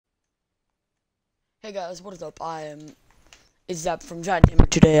Hey guys, what is up? It's Zap from Giant Gamer.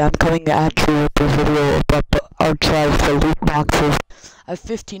 Today I'm coming at you with a video about the archive for loot boxes. I have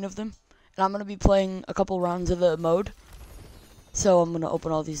 15 of them, and I'm gonna be playing a couple rounds of the mode. So I'm gonna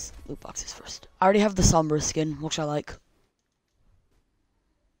open all these loot boxes first. I already have the Sombra skin, which I like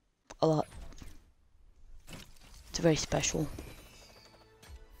a lot. It's very special.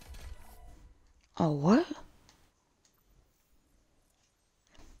 Oh, what?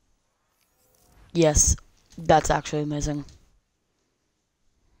 Yes, that's actually amazing.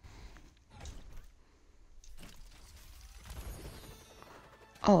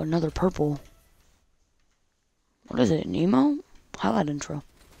 Oh, another purple. What is it, an emo? Highlight intro.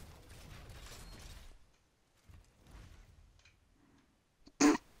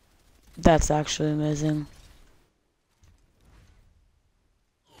 That's actually amazing.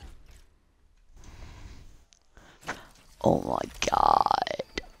 Oh my god.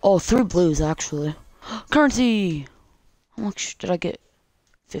 Oh, 3 blues actually. Currency! How much did I get?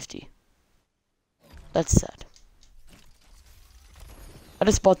 50. That's sad. I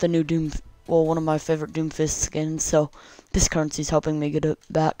just bought the new one of my favorite Doomfist skins, so this currency's helping me get it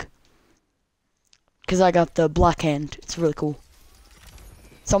back. Because I got the Black Hand. It's really cool.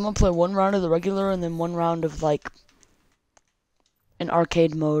 So I'm gonna play 1 round of the regular and then 1 round of like an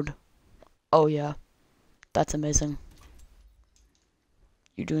arcade mode. Oh yeah. That's amazing.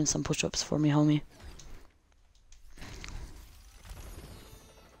 You're doing some push-ups for me, homie.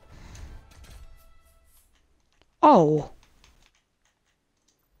 Oh.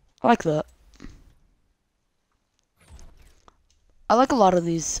 I like that. I like a lot of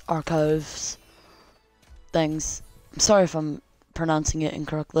these archives things. I'm sorry if I'm pronouncing it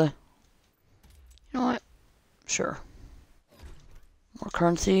incorrectly. You know what? Sure. More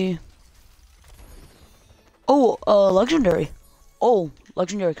currency. Oh, legendary. Oh,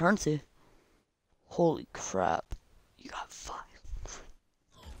 legendary currency. Holy crap. You got 5.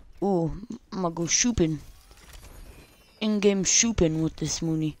 Ooh, I'm gonna go shooping. In-game shooping with this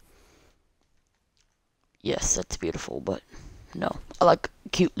Mooney. Yes, that's beautiful, but no. I like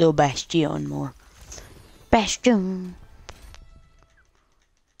cute little Bastion more. Bastion!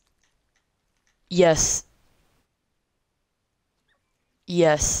 Yes.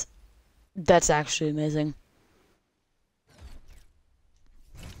 Yes. That's actually amazing.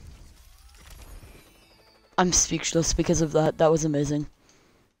 I'm speechless because of that. That was amazing.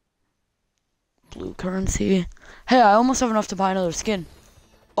 Blue currency. Hey, I almost have enough to buy another skin.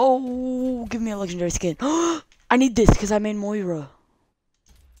 Oh, give me a legendary skin. I need this because I made Moira.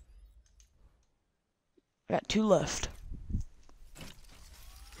 I got 2 left.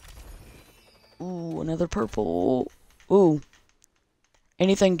 Ooh, another purple. Ooh.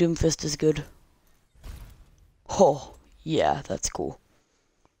 Anything Doomfist is good. Oh, yeah, that's cool.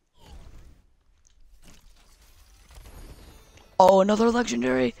 Oh, another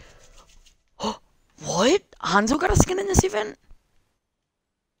legendary. What? Hanzo got a skin in this event?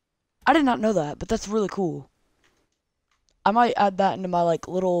 I did not know that, but that's really cool. I might add that into my like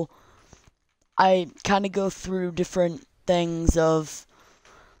little. I kind of go through different things of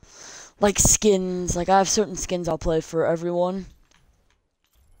like skins. Like I have certain skins I'll play for everyone,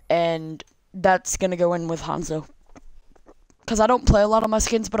 and that's gonna go in with Hanzo. Cause I don't play a lot of my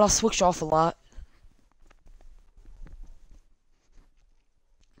skins, but I'll switch off a lot.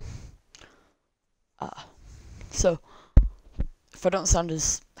 So if I don't sound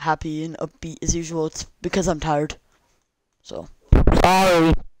as happy and upbeat as usual, it's because I'm tired. So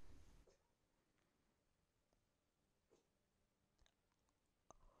sorry.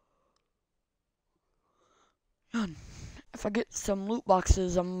 If I get some loot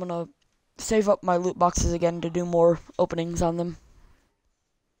boxes, I'm gonna save up my loot boxes again to do more openings on them.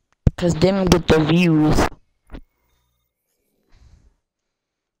 Cause them get the views.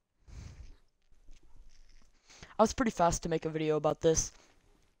 I was pretty fast to make a video about this.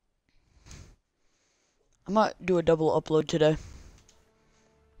 I might do a double upload today.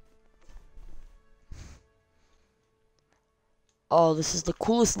 Oh, this is the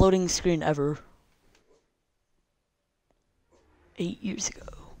coolest loading screen ever. 8 years ago.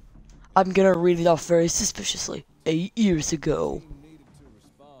 I'm gonna read it off very suspiciously. 8 years ago.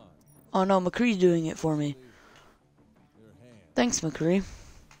 Oh no, McCree's doing it for me. Thanks, McCree.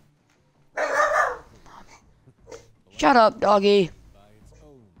 Shut up, doggy.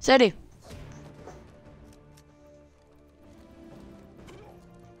 Steady.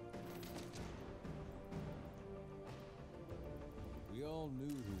 We all knew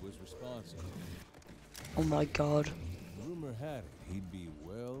who was responsible. Oh my god. Rumor had it he'd be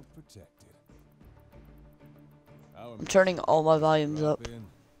well protected. I'm turning all my volumes up. And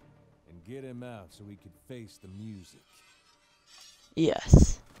get him out so he could face the music.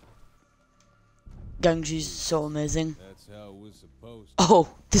 Yes. Genji's so amazing. That's how it was supposed to. Oh,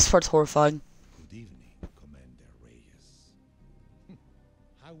 this part's horrifying. Good evening, Commander Reyes.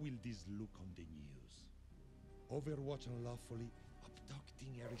 How will this look on the news? Overwatch unlawfully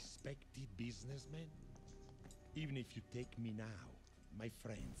abducting a respected businessman? Even if you take me now, my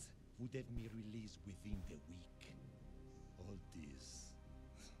friends would have me released within the week. All these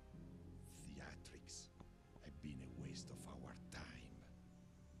theatrics have been a waste of our time.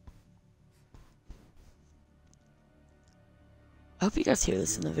 I hope you guys hear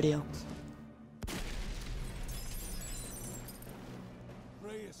this in the video.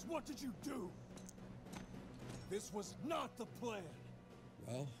 Reyes, what did you do? This was not the plan.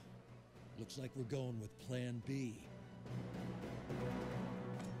 Well, looks like we're going with Plan B.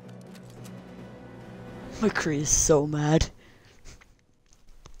 McCree is so mad.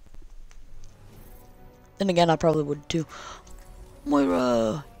 Then again, I probably would too.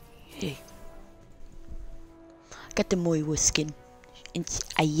 Moira! Hey. I got the Moira skin. And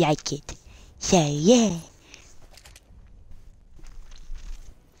I like it. Yeah, yeah.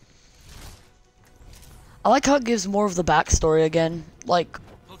 I like how it gives more of the backstory again, like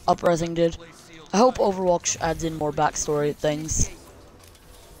Uprising did. I hope Overwatch adds in more backstory things.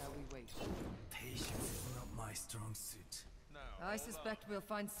 Patience is not my strong suit. I suspect we'll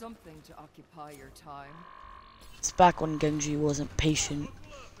find something to occupy your time. It's back when Genji wasn't patient.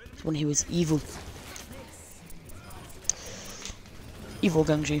 It's when he was evil. Evil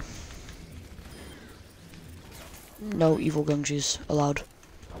Genji. No evil Genjis allowed.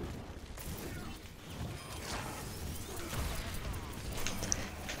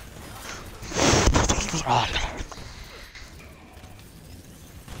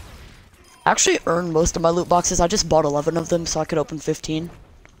 I actually earned most of my loot boxes. I just bought 11 of them so I could open 15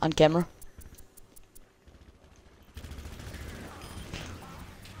 on camera.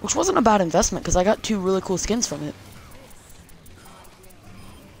 Which wasn't a bad investment because I got 2 really cool skins from it.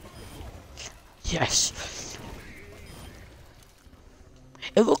 Yes.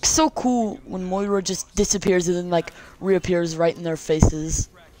 It looks so cool when Moira just disappears and then like reappears right in their faces.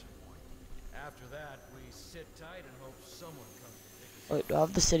 After that, we sit tight and hope someone comes to take us. Wait, do I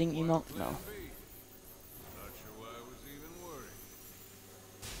have the sitting emote? No. Not sure why I was even worried.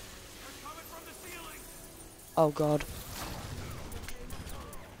 They're coming from the ceiling. Oh god.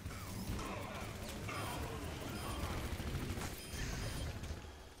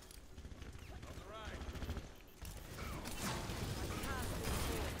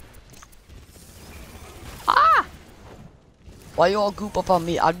 Ah! Why you all goop up on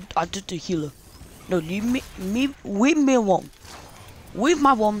me? I did the healer. No, leave me leave me alone. Leave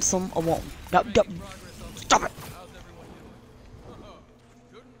my one some alone. No, stop it.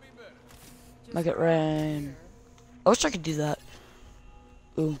 Make it rain. I wish I could do that.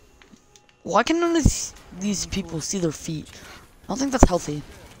 Ooh. Why can none of these people see their feet? I don't think that's healthy.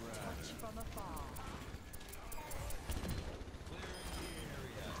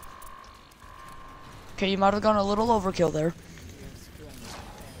 Okay, you might have gone a little overkill there.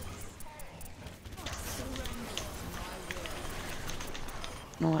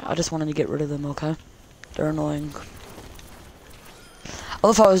 No, I just wanted to get rid of them, okay? They're annoying. I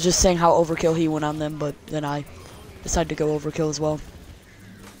love how I was just saying how overkill he went on them, but then I decided to go overkill as well.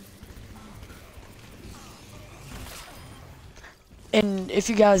 And if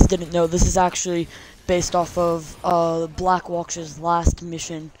you guys didn't know, this is actually based off of Blackwatch's last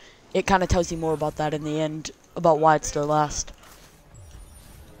mission. It kind of tells you more about that in the end, about why it's their last.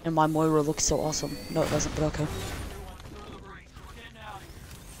 And my Moira looks so awesome. No, it doesn't, but okay.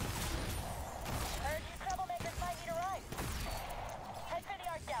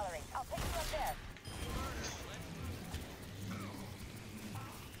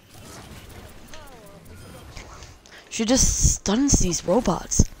 She just stuns these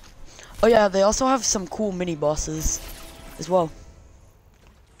robots. Oh yeah, they also have some cool mini bosses as well.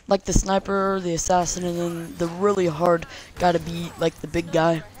 Like the sniper, the assassin, and then the really hard guy to beat, like the big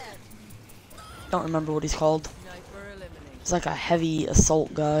guy. Don't remember what he's called. It's like a heavy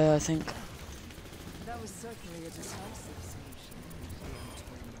assault guy, I think. That was certainly a decisive solution.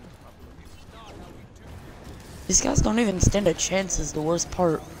 These guys don't even stand a chance is the worst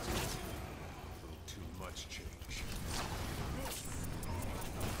part. Too much change.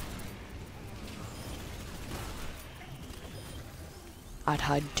 I'd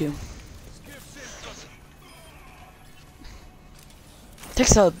hide too.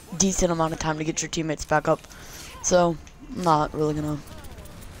 Takes a decent amount of time to get your teammates back up, so I'm not really gonna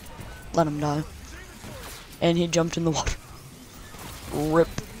let him die. And he jumped in the water. Rip.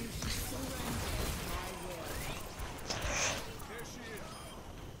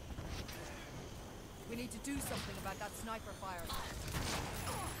 sniper fire.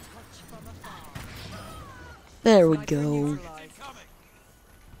 Touch from afar. There we Sniper go. neutralized.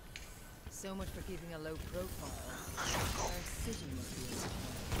 So much for keeping a low profile. Our city must be in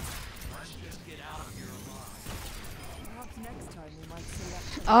Let's just get out of here alive. Perhaps next time we might select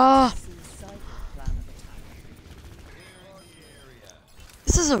a suicidal plan of attack.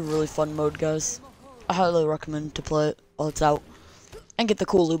 This is a really fun mode, guys. I highly recommend to play it while it's out. And get the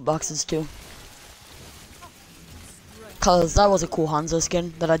cool loot boxes too. Cause that was a cool Hanzo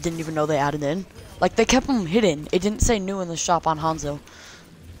skin that I didn't even know they added in. Like, they kept them hidden. It didn't say new in the shop on Hanzo.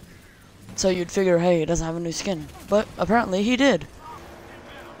 So you'd figure, hey, he doesn't have a new skin. But apparently he did.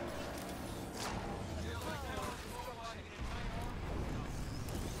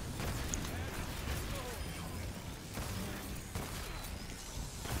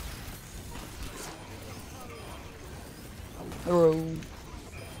 Hello.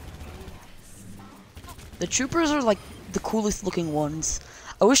 The troopers are like the coolest looking ones.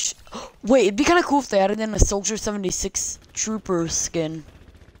 I wish. Wait, it'd be kind of cool if they added in a Soldier 76 trooper skin.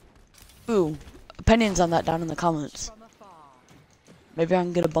 Ooh, opinions on that down in the comments. Maybe I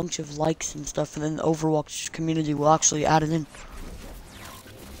can get a bunch of likes and stuff, and then the Overwatch community will actually add it in.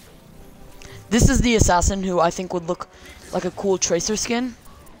 This is the assassin who I think would look like a cool Tracer skin.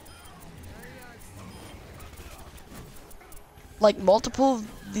 Like, multiple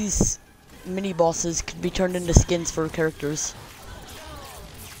of these mini bosses could be turned into skins for characters.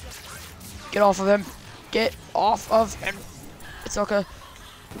 Get off of him. Get off of him. It's okay.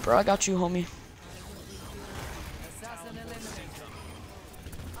 Bro, I got you, homie.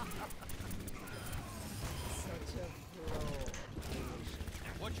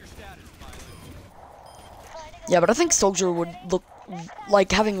 Yeah, but I think Soldier would look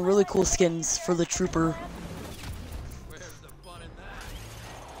like having really cool skins for the trooper.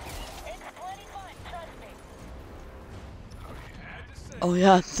 Oh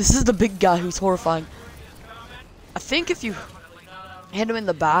yeah, this is the big guy who's horrifying. I think if you hit him in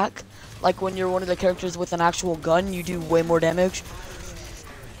the back, like when you're one of the characters with an actual gun, you do way more damage.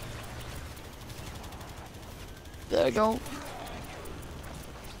 There you go.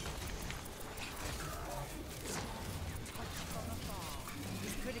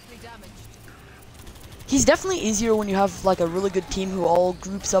 He's definitely easier when you have like a really good team who all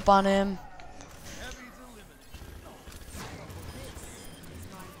groups up on him.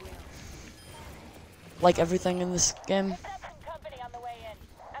 Like everything in this game.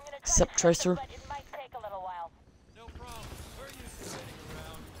 Except Tracer.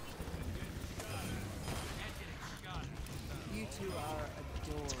 You two are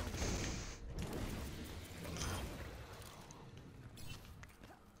adorable.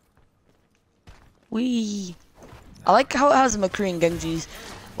 Wee. I like how it has McCree and Genji's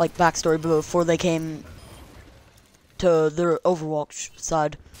like backstory before they came to their Overwatch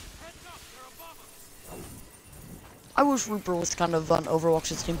side. I wish Reaper was kind of on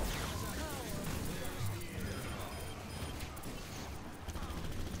Overwatch's team.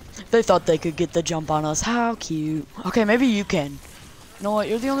 They thought they could get the jump on us. How cute. Okay, maybe you can. You know what?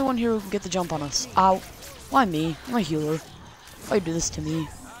 You're the only one here who can get the jump on us. Ow. Why me? I'm a healer. Why you do this to me?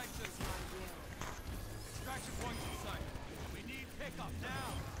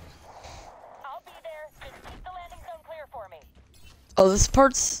 Oh, this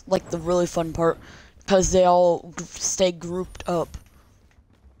part's like the really fun part. Because they all stay grouped up.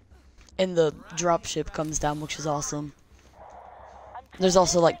 And the dropship comes down, which is awesome. There's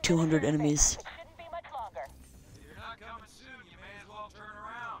also like 200 enemies. You're not coming soon, you may as well turn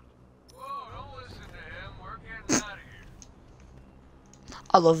around. Whoa, don't listen to him. We're getting out of here.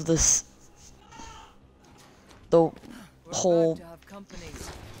 I love this. The whole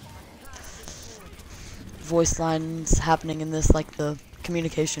voice lines happening in this, like the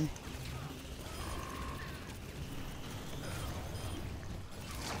communication.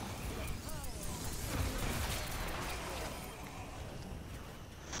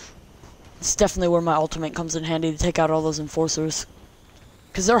 It's definitely where my ultimate comes in handy to take out all those enforcers.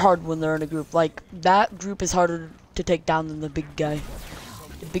 Because they're hard when they're in a group. Like, that group is harder to take down than the big guy.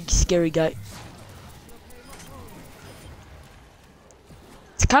 The big scary guy.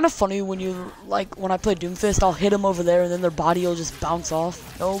 It's kind of funny when you, like, when I play Doomfist, I'll hit them over there and then their body will just bounce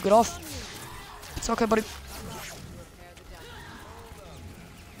off. No, get off. It's okay, buddy.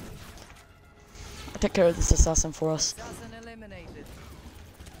 I'll take care of this assassin for us.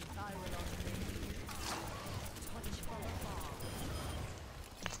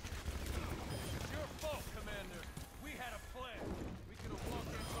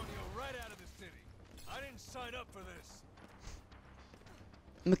 Sign up for this.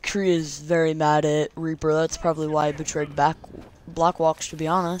 McCree is very mad at Reaper. That's probably why I betrayed Blackwalks, to be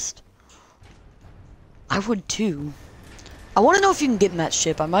honest. I would too. I want to know if you can get in that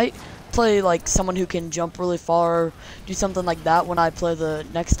ship. I might play like someone who can jump really far, do something like that when I play the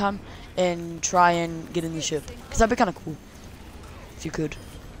next time, and try and get in the ship. Because that'd be kind of cool. If you could.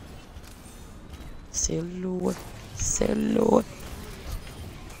 Sailor. Sailor.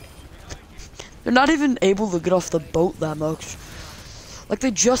 They're not even able to get off the boat that much. Like,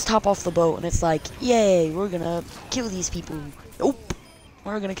 they just hop off the boat, and it's like, yay, we're gonna kill these people. Nope.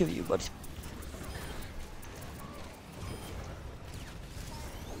 We're gonna kill you, buddy.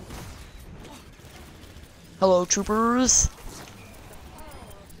 Hello, troopers.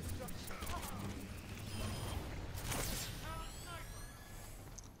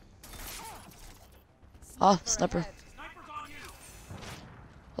 Ah, sniper.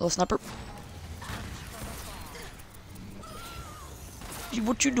 Hello, sniper.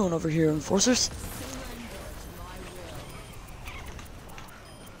 What you doing over here, enforcers?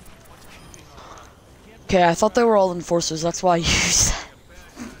 Okay, I thought they were all enforcers. That's why I used that.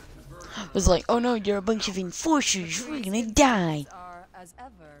 I was like, oh no, you're a bunch of enforcers. We're gonna die. Are, as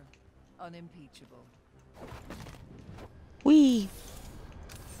ever, unimpeachable. Wee.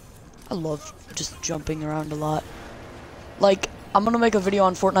 I love just jumping around a lot. Like, I'm gonna make a video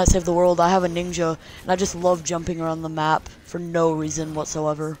on Fortnite Save the World. I have a ninja, and I just love jumping around the map for no reason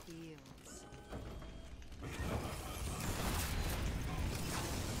whatsoever.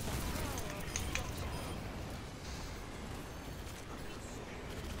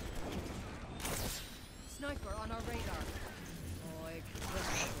 Sniper on our radar.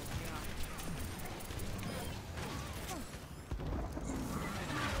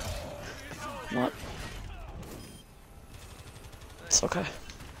 What? It's okay.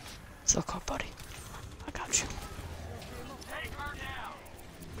 It's okay, buddy. I got you.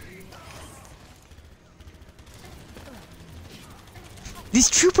 These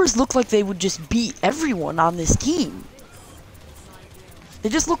troopers look like they would just beat everyone on this team. They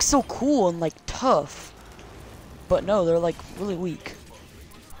just look so cool and like tough. But no, they're like really weak.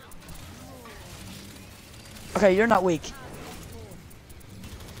 Okay, you're not weak.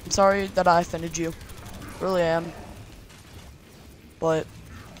 I'm sorry that I offended you. Really am. But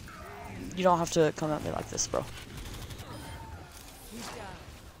you don't have to come at me like this, bro. He's down.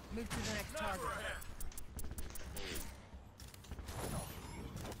 Move to the next target.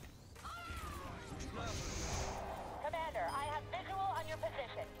 Commander, I have visual on your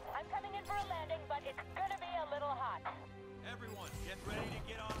position. I'm coming in for a landing, but it's gonna be a little hot. Everyone, get ready to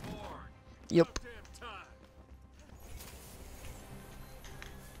get on board. Yep. Damn time.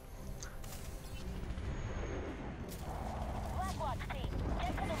 Blackwatch team,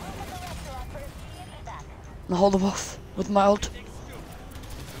 get to the roof of the restaurant for immediate evac. I'll hold them off with my ult.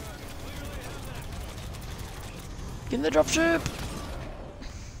 Get in the dropship.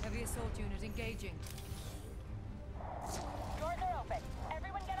 Heavy assault unit engaging. Doors are open.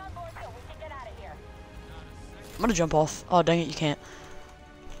 Everyone get on board so we can get out of here. I'm gonna jump off. Oh, dang it, you can't.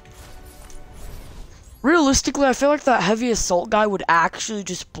 Realistically, I feel like that heavy assault guy would actually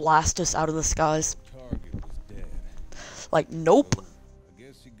just blast us out of the skies. Target was dead. Like, nope. I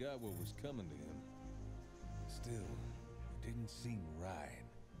guess he got what was coming to him. Still, it didn't seem right.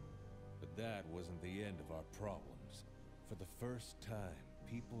 But that wasn't the end of our problems. For the first time,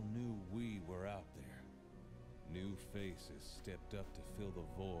 people knew we were out there. New faces stepped up to fill the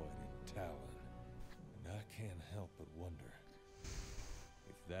void in Talon. And I can't help but wonder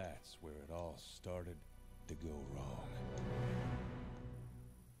if that's where it all started to go wrong.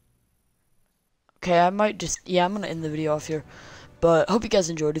 Okay, I might just, yeah, I'm gonna end the video off here. But hope you guys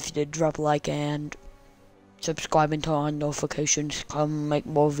enjoyed. If you did, drop a like and subscribe and turn on notifications. Come make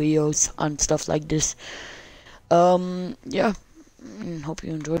more videos on stuff like this. Yeah. Hope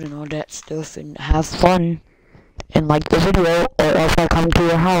you enjoyed and all that stuff, and have fun. And like the video, or else I come to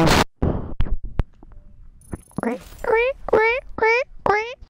your house. Okay.